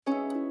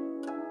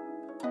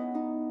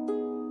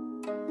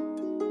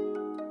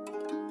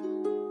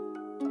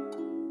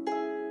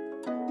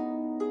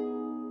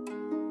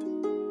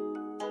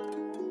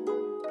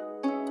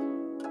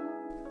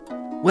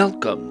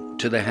Welcome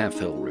to the Half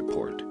Hill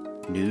Report.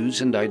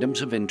 News and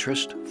items of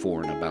interest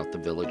for and about the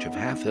village of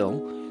Half Hill,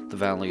 the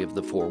Valley of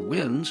the Four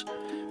Winds,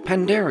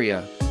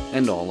 Pandaria,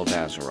 and all of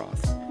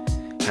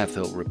Azeroth. Half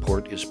Hill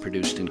Report is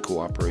produced in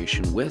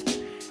cooperation with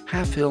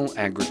Half Hill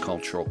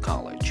Agricultural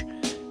College,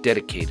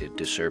 dedicated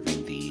to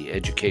serving the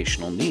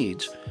educational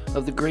needs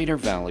of the greater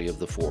Valley of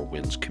the Four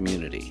Winds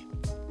community.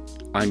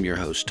 I'm your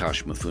host,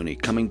 Tosh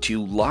Mifune, coming to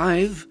you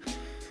live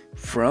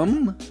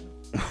from,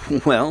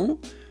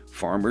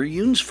 Farmer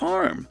Yoon's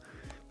farm,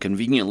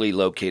 conveniently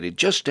located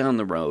just down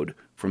the road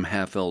from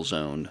Half Hill's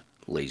own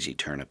Lazy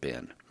Turnip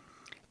Inn.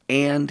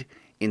 And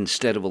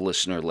instead of a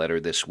listener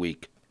letter this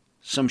week,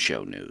 some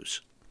show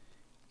news.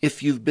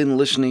 If you've been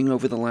listening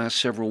over the last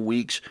several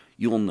weeks,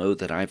 you'll know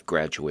that I've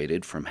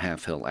graduated from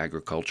Half Hill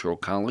Agricultural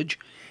College,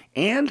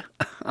 and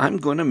I'm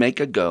going to make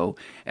a go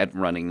at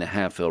running the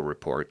Half Hill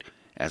Report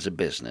as a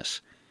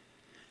business.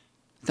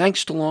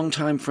 Thanks to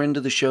longtime friend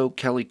of the show,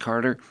 Kelly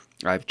Carter,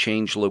 I've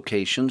changed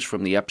locations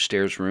from the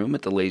upstairs room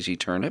at the Lazy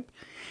Turnip,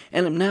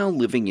 and am now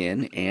living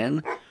in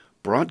and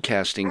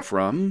broadcasting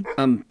from,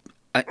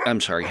 I'm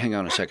sorry, hang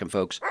on a second,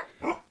 folks.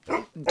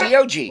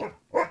 DOG,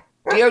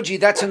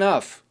 that's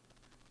enough.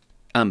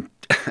 I'm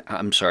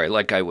sorry,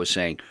 like I was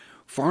saying,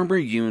 Farmer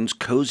Yoon's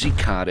cozy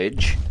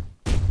cottage.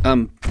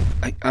 I'm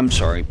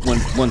sorry,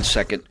 one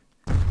second.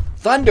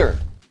 Thunder,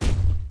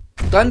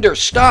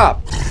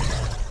 stop!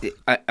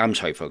 I'm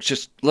sorry, folks,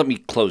 just let me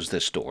close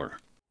this door.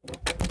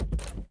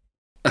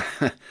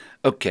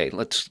 Okay,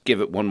 let's give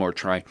it one more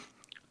try.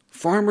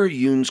 Farmer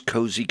Yoon's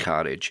cozy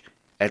cottage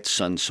at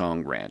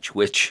Sunsong Ranch,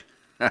 which,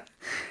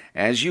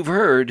 as you've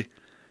heard,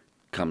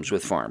 comes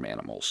with farm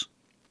animals.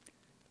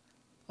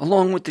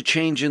 Along with the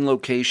change in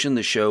location,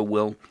 the show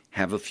will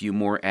have a few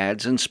more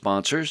ads and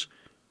sponsors,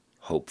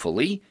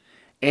 hopefully,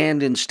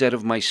 and instead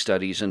of my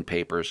studies and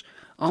papers,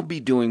 I'll be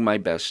doing my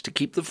best to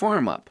keep the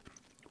farm up,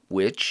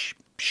 which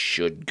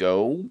should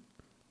go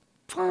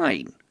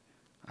fine,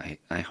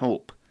 I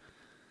hope.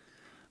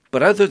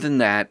 But other than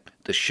that,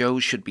 the show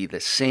should be the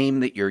same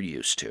that you're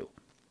used to.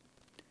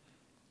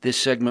 This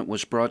segment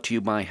was brought to you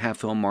by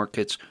Half Hill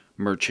Market's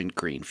Merchant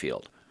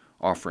Greenfield,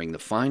 offering the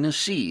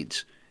finest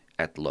seeds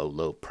at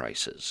low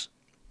prices.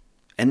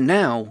 And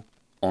now,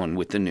 on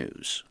with the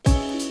news.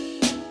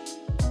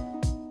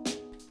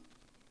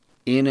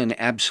 In an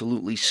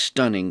absolutely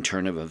stunning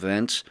turn of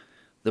events,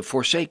 the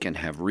Forsaken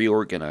have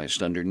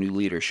reorganized under new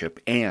leadership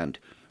and,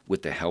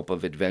 with the help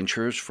of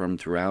adventurers from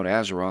throughout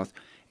Azeroth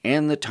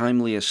and the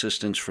timely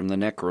assistance from the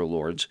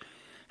Necrolords,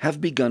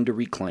 have begun to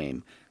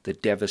reclaim the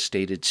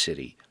devastated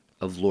city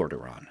of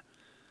Lordaeron.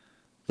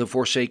 The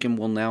Forsaken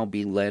will now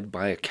be led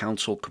by a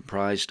council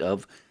comprised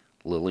of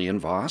Lillian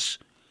Voss,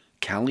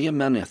 Kalia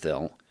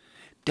Menethil,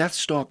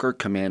 Deathstalker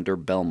Commander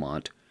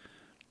Belmont,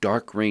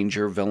 Dark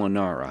Ranger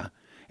Velenara,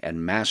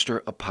 and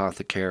Master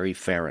Apothecary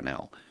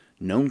Farinel,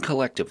 known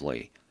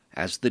collectively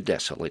as the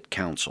Desolate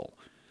Council.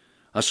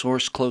 A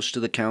source close to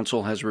the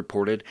council has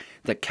reported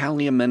that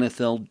Kalia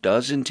Menethil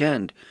does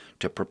intend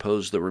to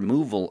propose the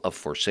removal of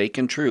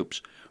Forsaken troops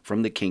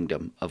from the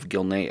kingdom of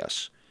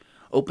Gilneas,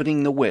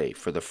 opening the way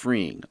for the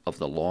freeing of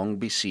the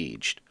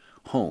long-besieged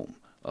home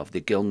of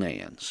the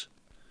Gilneans.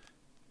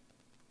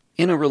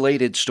 In a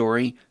related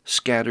story,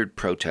 scattered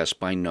protests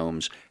by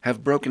gnomes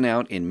have broken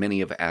out in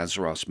many of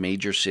Azeroth's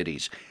major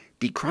cities,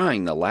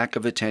 decrying the lack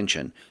of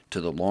attention to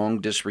the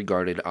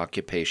long-disregarded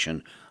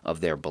occupation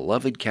of their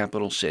beloved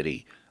capital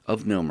city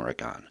of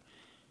Gnomergan.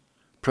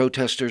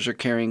 Protesters are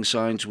carrying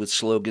signs with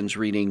slogans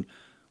reading,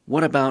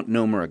 "What about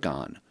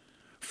Gnomergan?"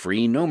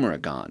 "Free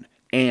Gnomergan,"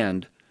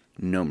 and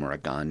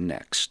 "Gnomergan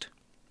Next."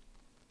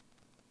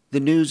 The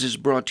news is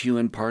brought to you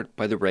in part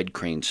by the Red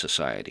Crane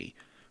Society,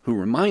 who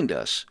remind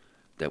us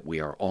that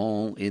we are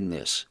all in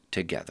this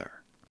together.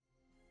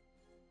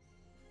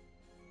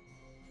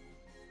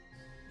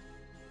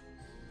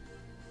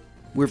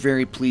 We're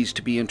very pleased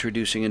to be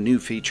introducing a new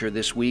feature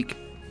this week,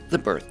 the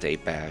Birthday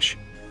Bash,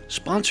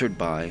 sponsored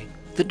by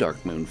the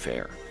Dark Moon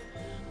Fair.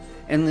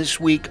 And this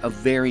week, a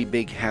very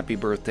big happy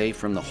birthday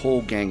from the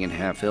whole gang in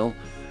Half Hill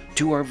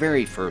to our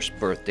very first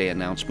birthday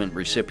announcement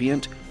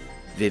recipient,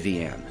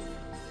 Vivienne,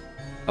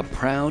 a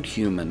proud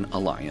human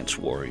Alliance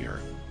warrior.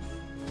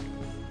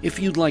 If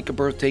you'd like a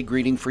birthday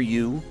greeting for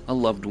you, a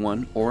loved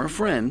one, or a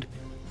friend,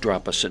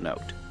 drop us a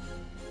note.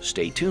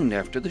 Stay tuned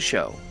after the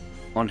show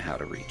on how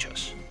to reach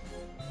us.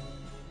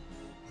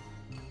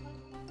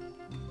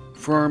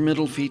 For our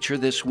middle feature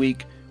this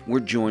week, we're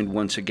joined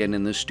once again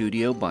in the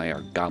studio by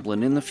our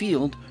goblin in the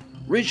field,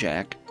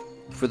 Rizak,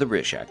 for the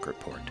Rizak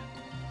Report.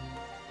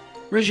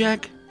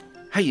 Rizak,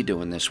 how you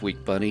doing this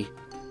week, buddy?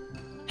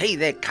 Hey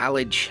there,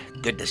 college.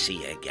 Good to see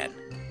you again.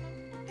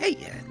 Hey,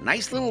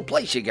 nice little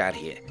place you got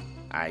here.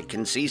 I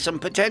can see some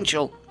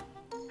potential.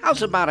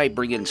 How's about I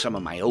bring in some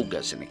of my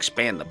ogres and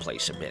expand the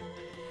place a bit?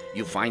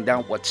 You find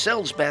out what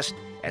sells best,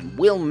 and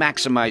we'll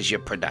maximize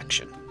your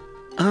production.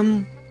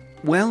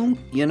 Well,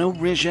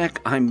 Rizak,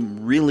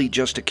 I'm really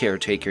just a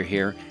caretaker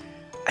here.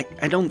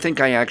 I don't think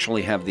I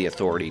actually have the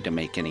authority to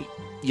make any,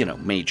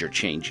 major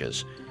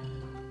changes.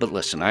 But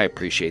listen, I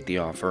appreciate the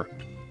offer.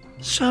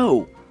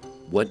 So,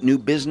 What new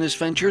business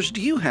ventures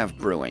do you have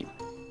brewing?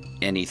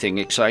 Anything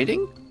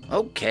exciting?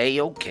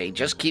 Okay,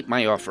 just keep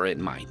my offer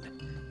in mind.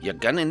 You're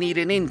gonna need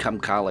an income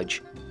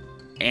college.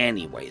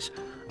 Anyways,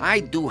 I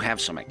do have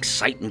some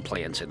exciting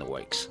plans in the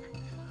works.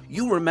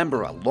 You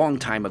remember a long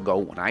time ago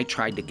when I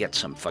tried to get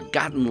some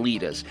forgotten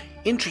leaders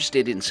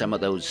interested in some of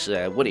those,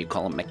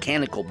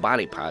 mechanical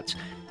body parts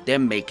they're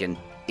making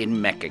in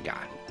Mechagon?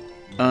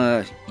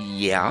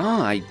 Yeah,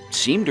 I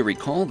seem to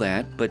recall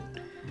that, but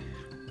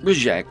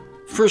Rizak,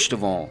 first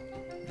of all,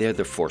 they're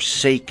the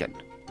Forsaken,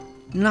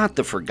 not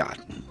the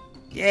Forgotten.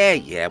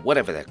 Yeah,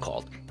 whatever they're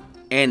called.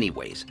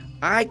 Anyways,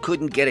 I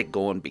couldn't get it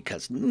going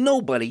because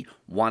nobody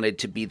wanted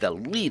to be the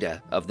leader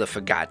of the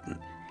Forgotten.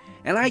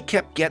 And I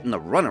kept getting the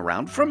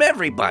runaround from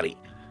everybody.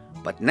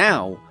 But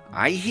now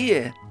I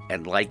hear,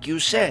 and like you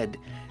said,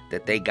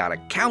 that they got a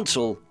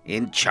council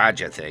in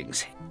charge of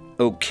things.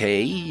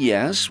 Okay,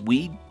 yes,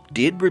 we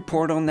did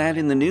report on that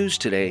in the news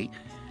today.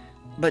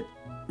 But,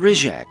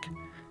 Rizak,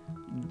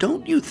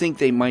 don't you think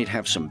they might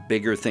have some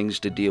bigger things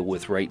to deal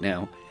with right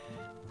now?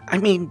 I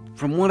mean,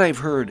 from what I've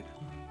heard,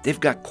 they've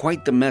got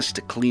quite the mess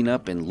to clean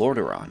up in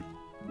Lordaeron.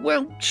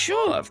 Well,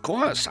 sure, of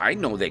course. I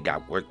know they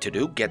got work to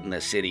do getting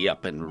the city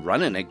up and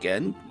running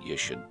again. You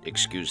should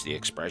excuse the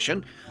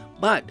expression.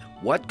 But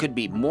what could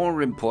be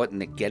more important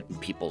than getting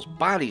people's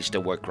bodies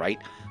to work right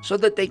so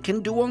that they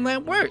can do all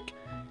that work?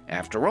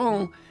 After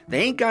all,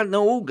 they ain't got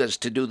no ogres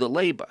to do the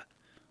labor.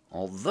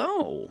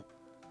 Although,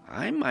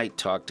 I might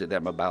talk to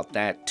them about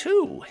that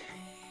too.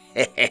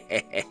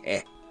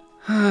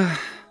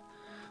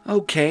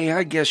 Okay,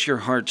 I guess your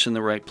heart's in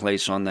the right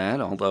place on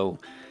that, although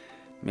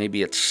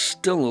maybe it's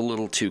still a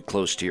little too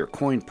close to your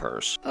coin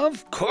purse.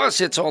 Of course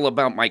it's all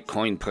about my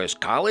coin purse,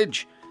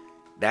 college.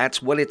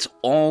 That's what it's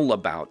all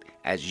about,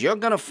 as you're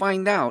gonna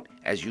find out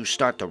as you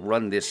start to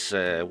run this,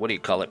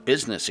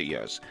 business of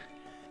yours.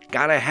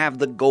 Gotta have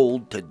the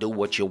gold to do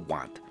what you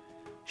want.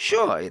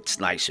 Sure, it's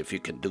nice if you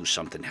can do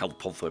something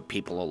helpful for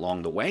people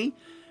along the way,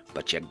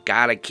 but you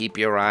gotta keep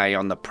your eye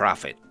on the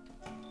profit.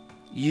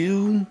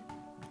 You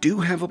do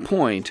have a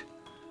point,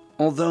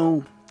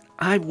 although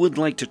I would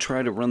like to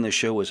try to run the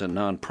show as a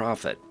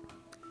non-profit.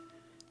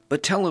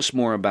 But tell us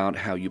more about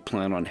how you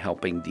plan on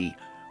helping the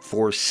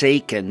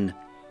Forsaken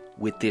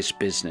with this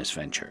business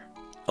venture.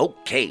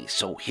 Okay,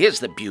 so here's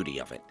the beauty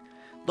of it.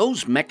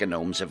 Those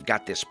mechanomes have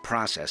got this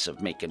process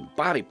of making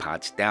body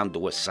parts down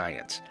to a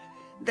science.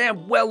 They're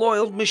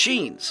well-oiled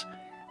machines.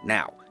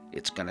 Now,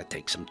 it's gonna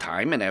take some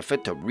time and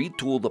effort to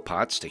retool the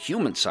parts to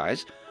human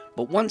size,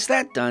 but once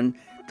that's done,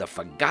 the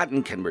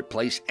Forgotten can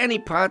replace any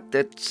part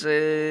that's,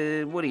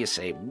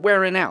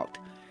 wearing out.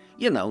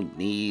 You know,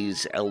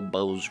 knees,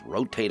 elbows,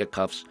 rotator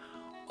cuffs,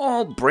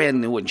 all brand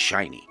new and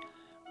shiny.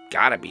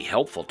 Gotta be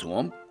helpful to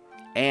them.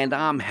 And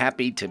I'm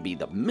happy to be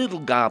the middle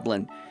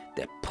goblin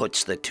that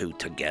puts the two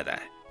together.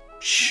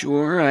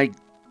 Sure, I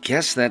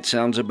guess that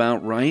sounds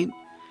about right.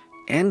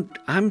 And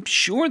I'm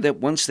sure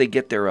that once they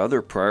get their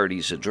other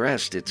priorities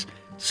addressed, it's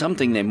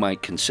something they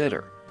might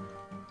consider.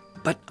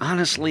 But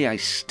honestly, I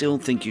still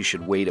think you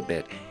should wait a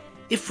bit,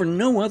 if for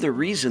no other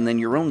reason than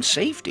your own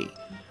safety.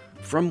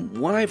 From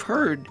what I've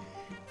heard,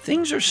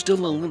 things are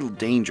still a little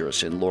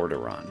dangerous in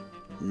Lordaeron.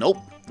 Nope,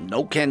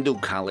 no can do,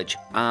 college.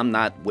 I'm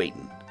not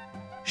waiting.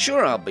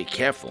 Sure, I'll be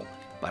careful,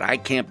 but I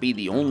can't be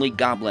the only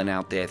goblin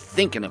out there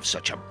thinking of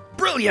such a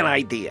brilliant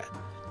idea.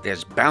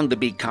 There's bound to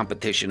be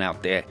competition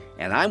out there,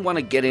 and I want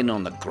to get in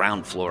on the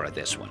ground floor of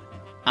this one.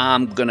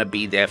 I'm gonna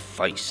be there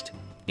first.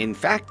 In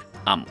fact,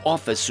 I'm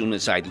off as soon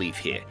as I leave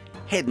here,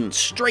 heading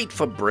straight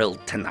for Brill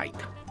tonight.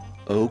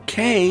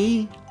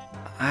 Okay,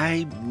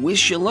 I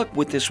wish you luck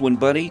with this one,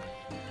 buddy.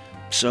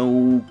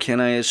 So, can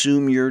I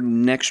assume your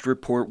next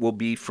report will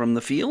be from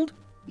the field?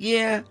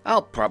 Yeah,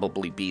 I'll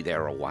probably be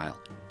there a while.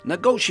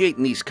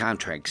 Negotiating these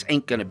contracts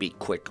ain't gonna be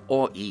quick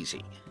or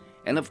easy.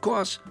 And of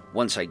course,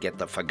 once I get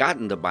the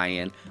Forgotten to buy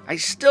in, I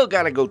still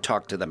gotta go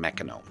talk to the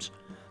mechanomes.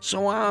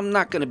 So I'm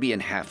not gonna be in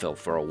Halfhill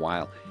for a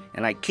while,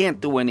 and I can't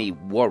do any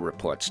war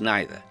reports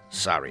neither.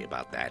 Sorry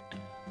about that.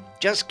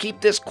 Just keep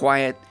this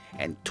quiet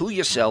and to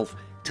yourself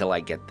till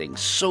I get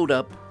things sewed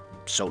up,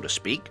 so to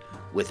speak,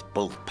 with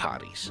both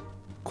parties.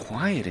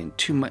 Quiet and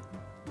too much.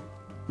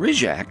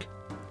 Rizak,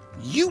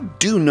 you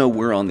do know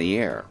we're on the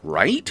air,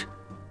 right?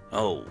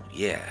 Oh,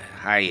 yeah,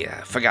 I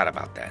forgot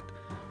about that.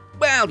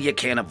 Well, you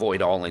can't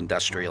avoid all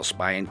industrial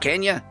spying,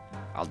 can you?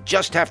 I'll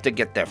just have to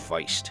get there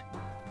first.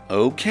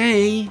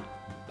 Okay,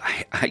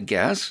 I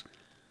guess.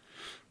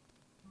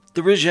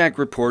 The Rizak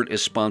Report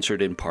is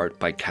sponsored in part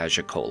by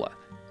Kaja-Cola.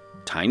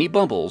 Tiny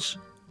bubbles,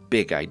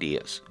 big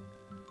ideas.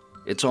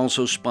 It's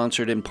also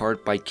sponsored in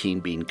part by Keen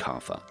Bean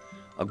Kaffa,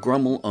 a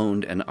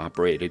Grummel-owned and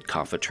operated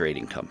kaffa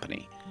trading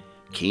company.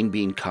 Keen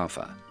Bean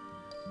Kaffa.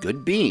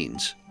 Good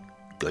beans,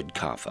 good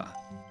kaffa.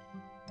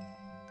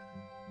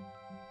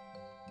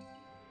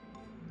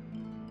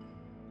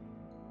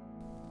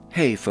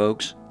 Hey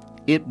folks,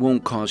 it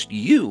won't cost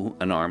you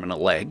an arm and a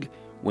leg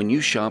when you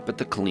shop at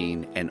the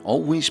clean and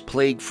always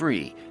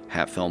plague-free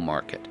Halfhill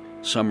Market.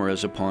 Summer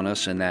is upon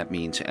us, and that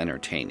means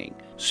entertaining.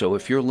 So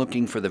if you're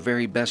looking for the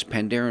very best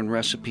Pandaren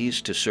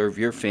recipes to serve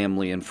your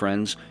family and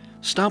friends,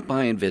 stop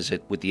by and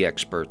visit with the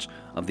experts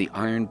of the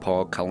Iron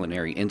Paw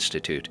Culinary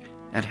Institute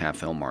at Half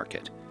Hill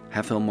Market.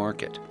 Half Hill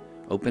Market,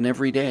 open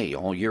every day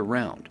all year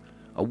round.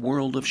 A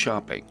world of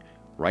shopping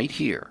right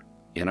here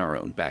in our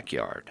own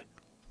backyard.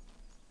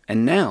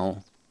 And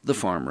now, the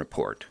farm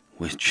report,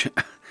 which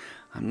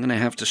I'm going to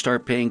have to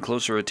start paying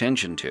closer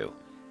attention to.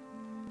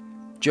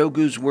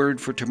 Jogu's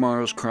word for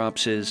tomorrow's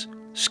crops is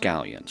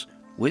scallions,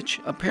 which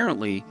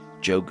apparently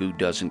Jogu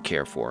doesn't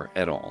care for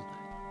at all.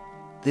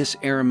 This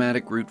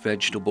aromatic root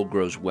vegetable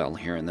grows well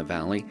here in the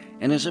valley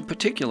and is a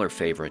particular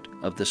favorite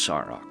of the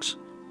Saroks.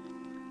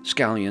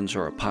 Scallions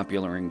are a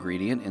popular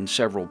ingredient in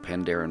several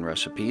Pandaren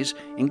recipes,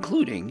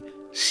 including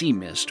sea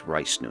mist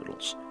rice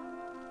noodles.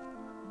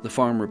 The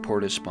farm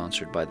report is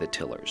sponsored by the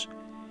Tillers,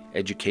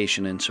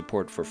 education and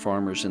support for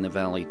farmers in the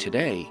valley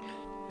today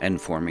and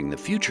forming the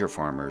future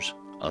farmers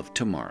of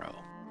tomorrow.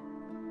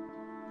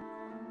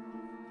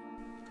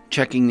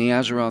 Checking the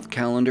Azeroth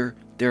calendar,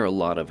 there are a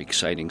lot of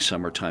exciting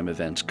summertime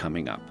events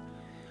coming up.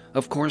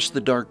 Of course, the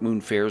Dark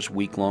Moon Fair's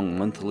week-long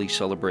monthly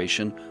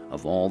celebration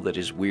of all that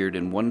is weird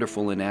and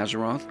wonderful in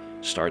Azeroth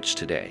starts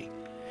today.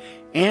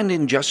 And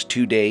in just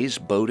 2 days,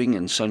 boating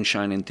and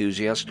sunshine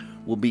enthusiasts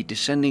will be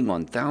descending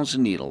on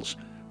Thousand Needles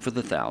for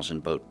the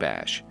Thousand Boat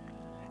Bash.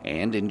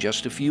 And in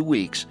just a few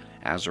weeks,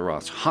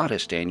 Azeroth's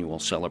hottest annual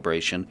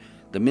celebration,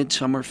 the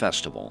Midsummer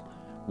Festival,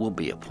 will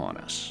be upon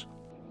us.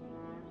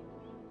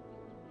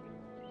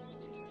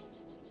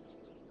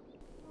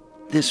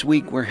 This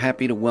week, we're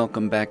happy to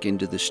welcome back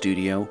into the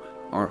studio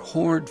our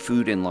Horde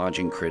food and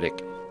lodging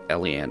critic,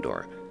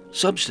 Eliandor,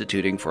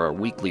 substituting for our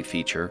weekly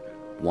feature,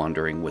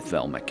 Wandering with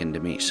Velmic and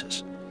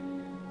Demesis.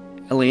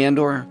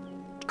 Eliandor,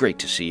 it's great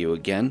to see you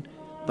again,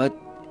 but,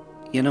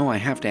 I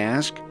have to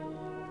ask,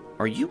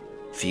 are you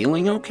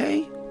feeling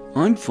okay?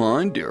 I'm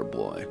fine, dear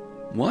boy.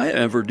 Why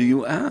ever do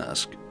you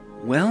ask?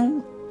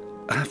 Well,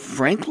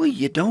 frankly,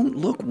 you don't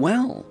look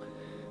well.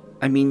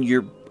 I mean,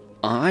 your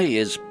eye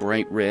is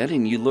bright red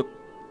and you look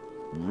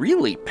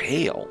really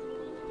pale.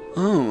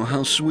 Oh,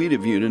 how sweet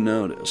of you to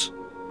notice.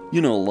 A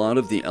lot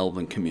of the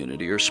elven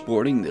community are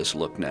sporting this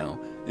look now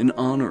in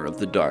honor of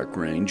the Dark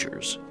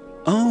Rangers.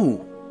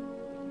 Oh,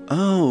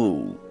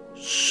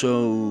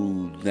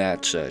 so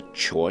that's a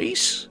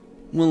choice?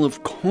 Well,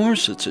 of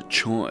course it's a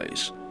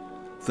choice.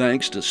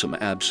 Thanks to some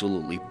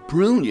absolutely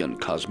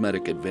brilliant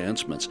cosmetic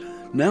advancements,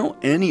 now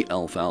any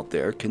elf out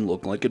there can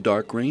look like a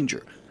Dark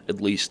Ranger, at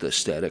least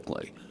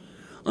aesthetically.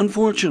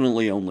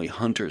 Unfortunately, only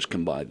hunters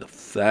can buy the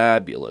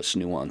fabulous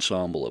new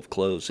ensemble of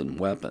clothes and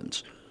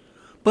weapons.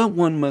 But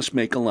one must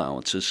make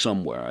allowances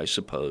somewhere, I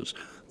suppose.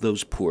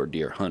 Those poor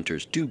dear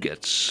hunters do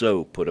get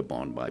so put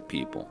upon by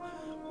people,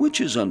 which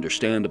is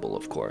understandable,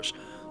 of course,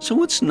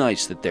 so it's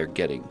nice that they're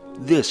getting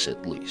this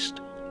at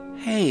least.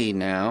 Hey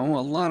now, a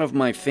lot of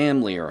my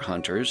family are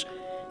hunters,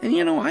 and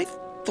I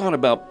thought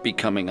about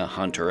becoming a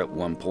hunter at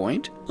one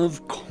point.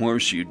 Of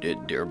course you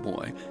did, dear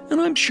boy, and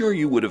I'm sure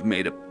you would have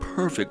made a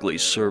perfectly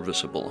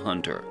serviceable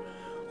hunter,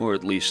 or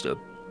at least a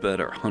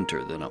better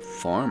hunter than a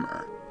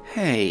farmer.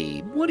 Hey,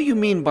 what do you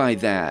mean by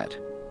that?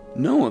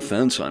 No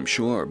offense, I'm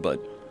sure,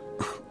 but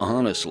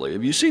honestly,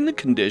 have you seen the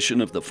condition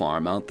of the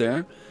farm out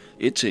there?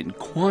 It's in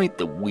quite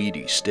the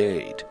weedy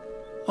state.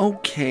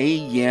 Okay,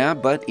 yeah,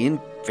 but in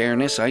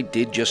fairness, I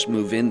did just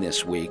move in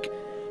this week.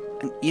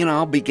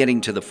 I'll be getting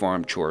to the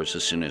farm chores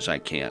as soon as I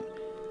can.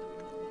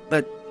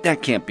 But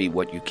that can't be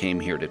what you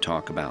came here to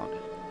talk about.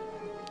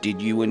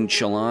 Did you and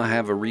Shala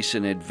have a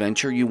recent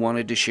adventure you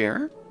wanted to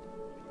share?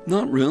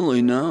 Not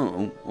really,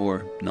 no.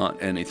 Or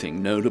not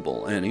anything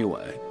notable,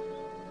 anyway.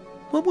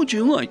 What would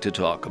you like to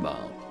talk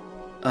about?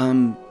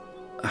 I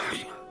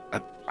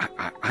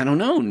don't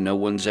know. No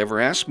one's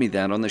ever asked me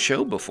that on the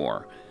show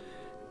before.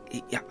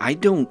 I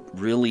don't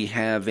really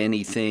have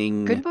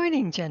anything... Good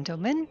morning,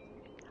 gentlemen.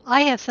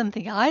 I have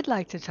something I'd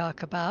like to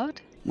talk about.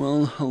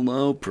 Well,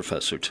 hello,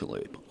 Professor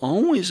Talib.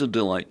 Always a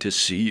delight to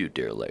see you,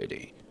 dear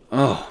lady.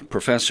 Oh,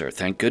 Professor,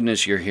 thank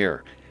goodness you're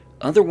here.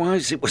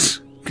 Otherwise, it was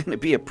going to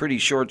be a pretty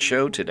short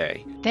show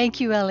today. Thank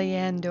you,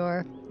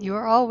 Eliandor. You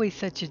are always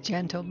such a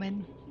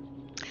gentleman.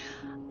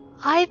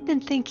 I've been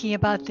thinking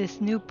about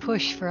this new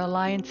push for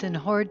Alliance and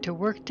Horde to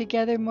work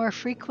together more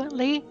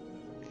frequently.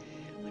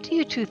 What do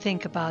you two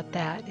think about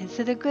that? Is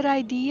it a good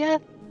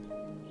idea?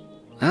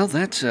 Well,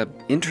 that's an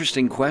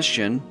interesting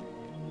question.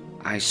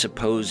 I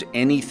suppose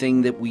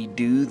anything that we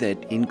do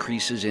that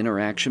increases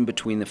interaction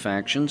between the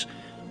factions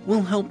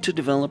will help to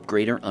develop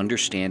greater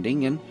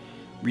understanding and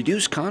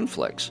reduce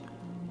conflicts.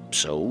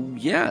 So,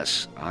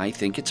 yes, I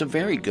think it's a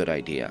very good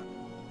idea.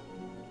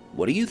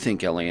 What do you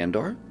think,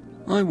 Eliandor?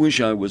 I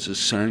wish I was as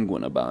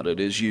sanguine about it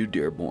as you,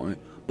 dear boy.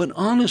 But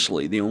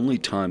honestly, the only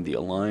time the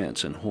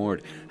Alliance and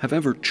Horde have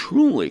ever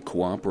truly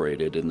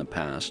cooperated in the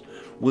past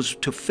was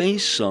to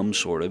face some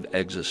sort of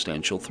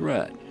existential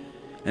threat.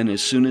 And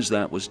as soon as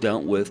that was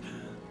dealt with,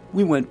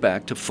 we went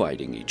back to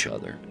fighting each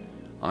other.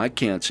 I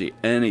can't see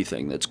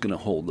anything that's going to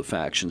hold the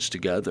factions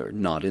together,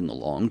 not in the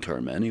long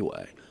term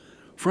anyway.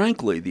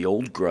 Frankly, the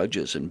old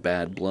grudges and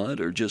bad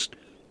blood are just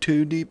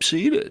too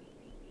deep-seated.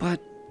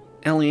 But,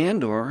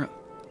 Eleandor,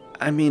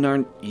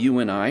 aren't you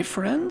and I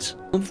friends?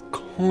 Of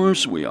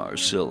course we are,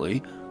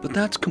 silly, but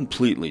that's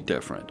completely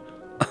different.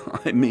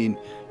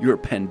 You're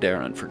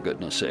Pandaren, for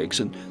goodness sakes,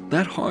 and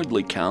that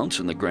hardly counts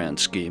in the grand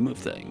scheme of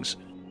things.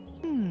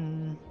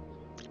 I'm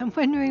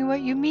wondering what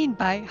you mean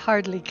by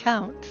hardly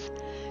counts.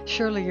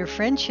 Surely your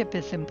friendship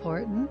is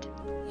important.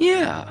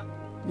 Yeah,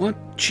 what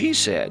she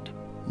said.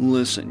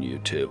 Listen, you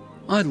two,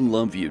 I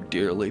love you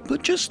dearly,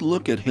 but just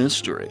look at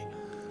history.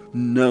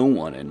 No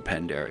one in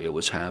Pandaria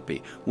was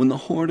happy when the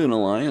Horde and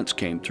Alliance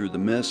came through the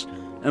mist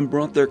and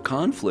brought their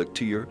conflict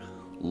to your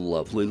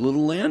lovely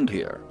little land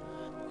here.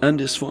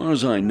 And as far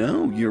as I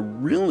know, you're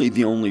really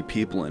the only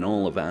people in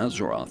all of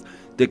Azeroth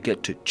that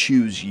get to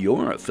choose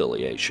your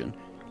affiliation.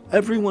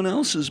 Everyone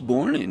else is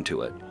born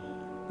into it.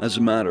 As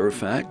a matter of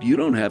fact, you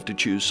don't have to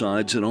choose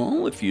sides at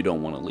all if you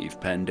don't want to leave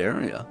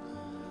Pandaria.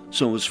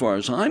 So as far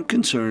as I'm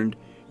concerned,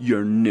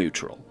 you're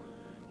neutral.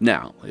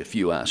 Now, if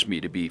you ask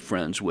me to be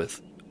friends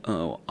with,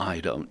 I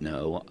don't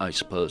know, I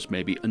suppose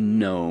maybe a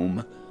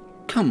gnome.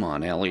 Come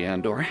on,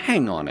 Eleandor,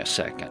 hang on a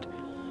second.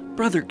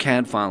 Brother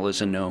Cadfael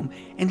is a gnome,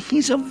 and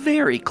he's a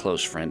very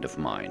close friend of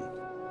mine.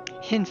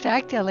 In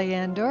fact,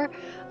 Eleandor,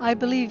 I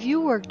believe you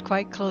worked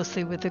quite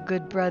closely with a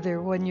good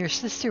brother when your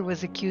sister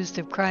was accused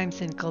of crimes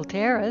in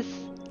Colteris.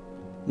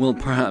 Well,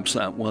 perhaps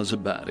that was a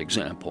bad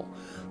example.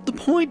 The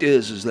point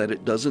is that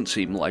it doesn't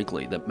seem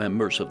likely that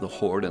members of the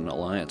Horde and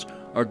Alliance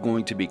are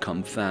going to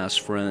become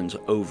fast friends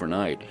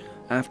overnight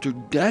after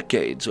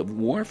decades of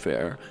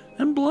warfare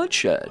and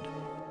bloodshed.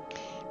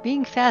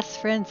 Being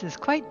fast friends is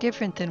quite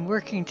different than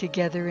working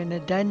together in a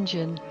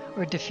dungeon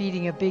or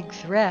defeating a big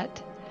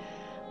threat.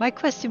 My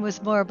question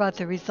was more about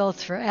the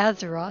results for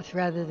Azeroth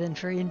rather than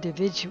for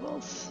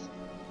individuals.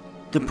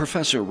 The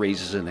professor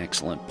raises an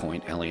excellent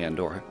point,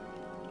 Eleandor.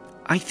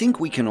 I think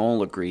we can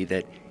all agree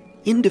that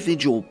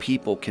individual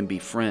people can be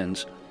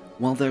friends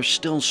while there's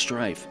still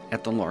strife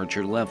at the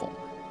larger level.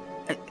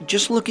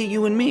 Just look at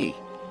you and me.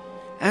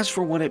 As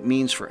for what it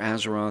means for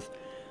Azeroth,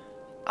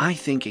 I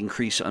think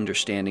increased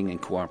understanding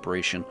and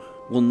cooperation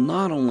will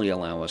not only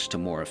allow us to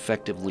more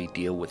effectively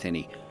deal with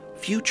any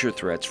future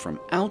threats from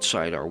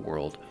outside our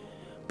world,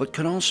 but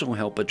could also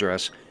help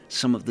address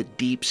some of the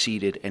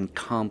deep-seated and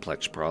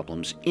complex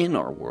problems in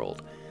our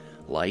world,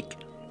 like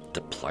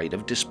the plight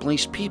of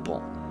displaced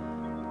people,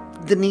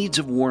 the needs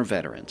of war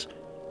veterans,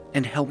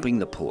 and helping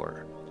the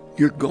poor.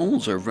 Your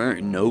goals are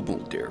very noble,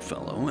 dear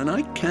fellow, and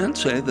I can't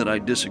say that I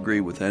disagree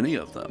with any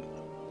of them.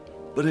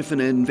 But if an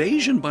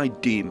invasion by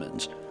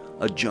demons,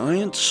 a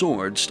giant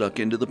sword stuck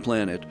into the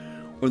planet,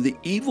 or the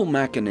evil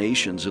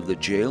machinations of the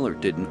jailer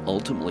didn't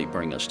ultimately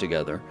bring us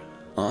together,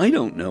 I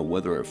don't know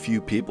whether a few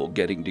people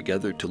getting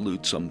together to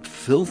loot some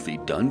filthy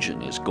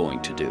dungeon is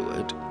going to do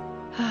it.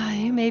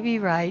 You may be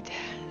right.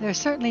 There are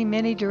certainly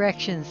many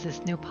directions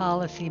this new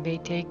policy may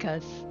take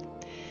us.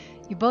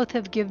 You both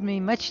have given me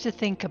much to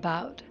think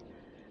about.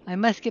 I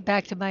must get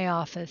back to my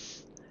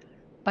office.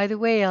 By the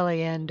way,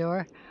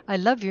 Eleandor, I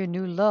love your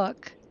new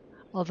look,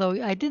 although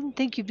I didn't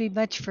think you'd be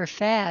much for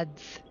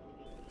fads.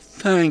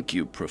 Thank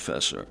you,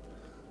 Professor.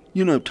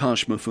 You know,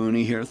 Tosh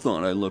Mifune here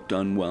thought I looked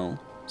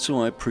unwell,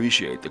 so I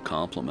appreciate the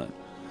compliment.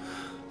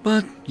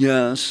 But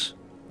yes,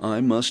 I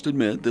must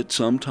admit that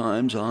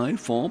sometimes I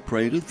fall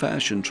prey to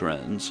fashion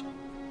trends.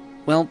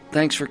 Well,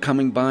 thanks for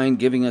coming by and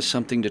giving us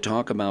something to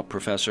talk about,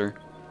 Professor.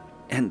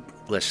 And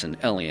listen,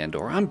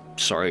 Eleandor, I'm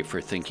sorry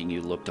for thinking you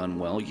looked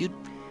unwell. You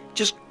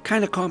just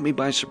kind of caught me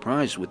by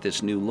surprise with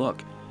this new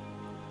look.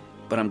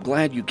 But I'm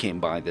glad you came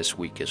by this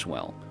week as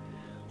well.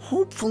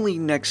 Hopefully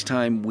next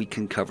time we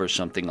can cover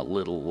something a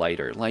little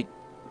lighter, like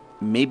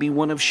maybe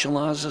one of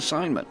Shalah's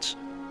assignments.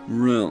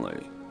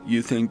 Really?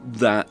 You think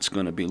that's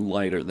going to be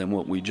lighter than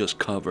what we just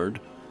covered?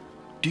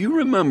 Do you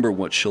remember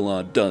what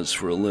Shalah does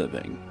for a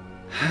living?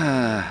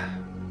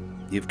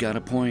 You've got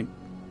a point.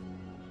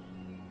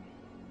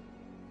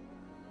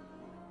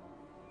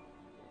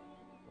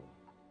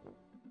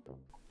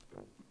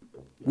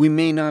 We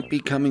may not be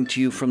coming to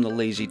you from the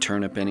Lazy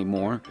Turnip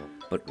anymore,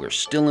 but we're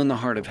still in the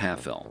heart of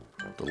Halfell,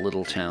 the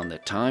little town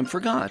that time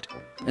forgot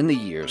and the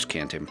years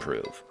can't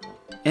improve.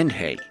 And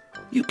hey,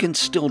 you can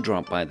still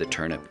drop by the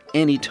Turnip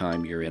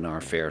anytime you're in our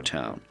fair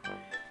town.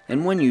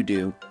 And when you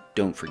do,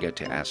 don't forget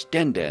to ask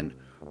Den Den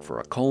for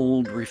a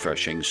cold,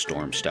 refreshing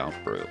Storm Stout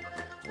brew,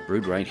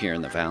 brewed right here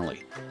in the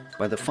valley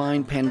by the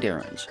fine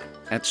Pandarans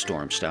at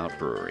Storm Stout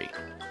Brewery.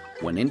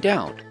 When in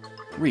doubt,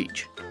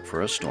 reach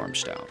for a Storm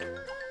Stout.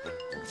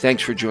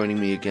 Thanks for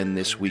joining me again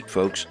this week,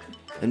 folks,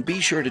 and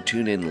be sure to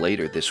tune in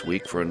later this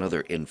week for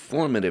another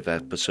informative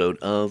episode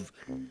of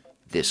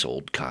This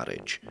Old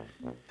Cottage.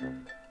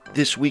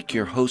 This week,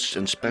 your hosts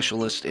and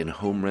specialists in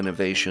home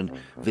renovation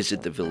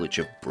visit the village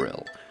of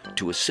Brill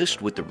to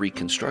assist with the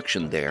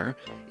reconstruction there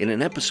in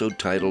an episode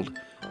titled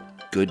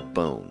Good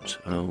Bones.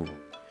 Oh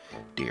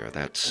dear,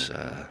 that's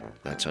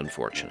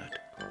unfortunate.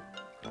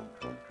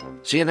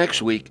 See you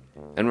next week,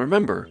 and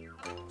remember,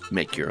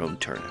 make your own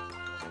turnip.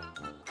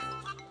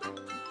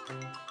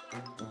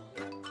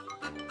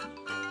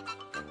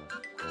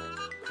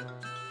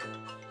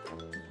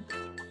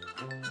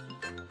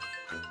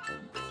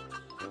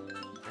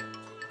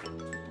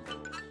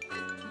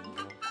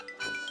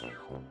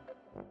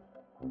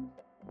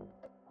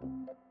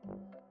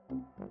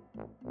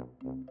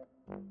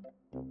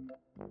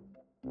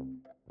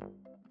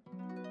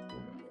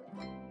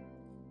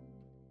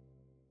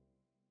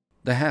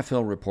 The Half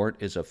Hill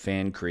Report is a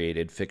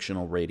fan-created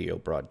fictional radio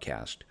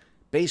broadcast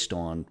based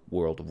on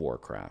World of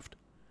Warcraft.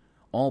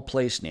 All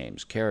place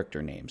names,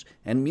 character names,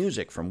 and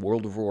music from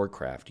World of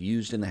Warcraft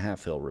used in the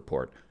Half Hill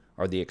Report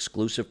are the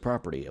exclusive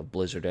property of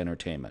Blizzard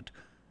Entertainment.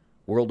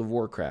 World of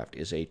Warcraft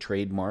is a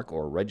trademark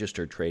or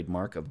registered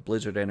trademark of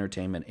Blizzard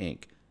Entertainment,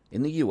 Inc.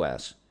 in the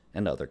U.S.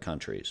 and other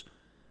countries.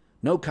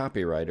 No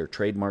copyright or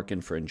trademark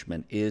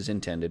infringement is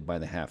intended by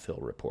the Half Hill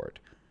Report.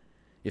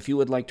 If you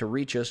would like to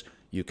reach us,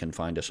 you can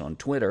find us on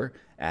Twitter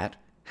at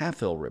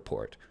Half Hill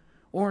Report,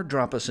 or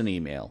drop us an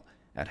email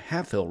at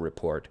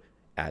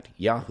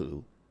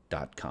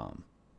halfhillreport@yahoo.com.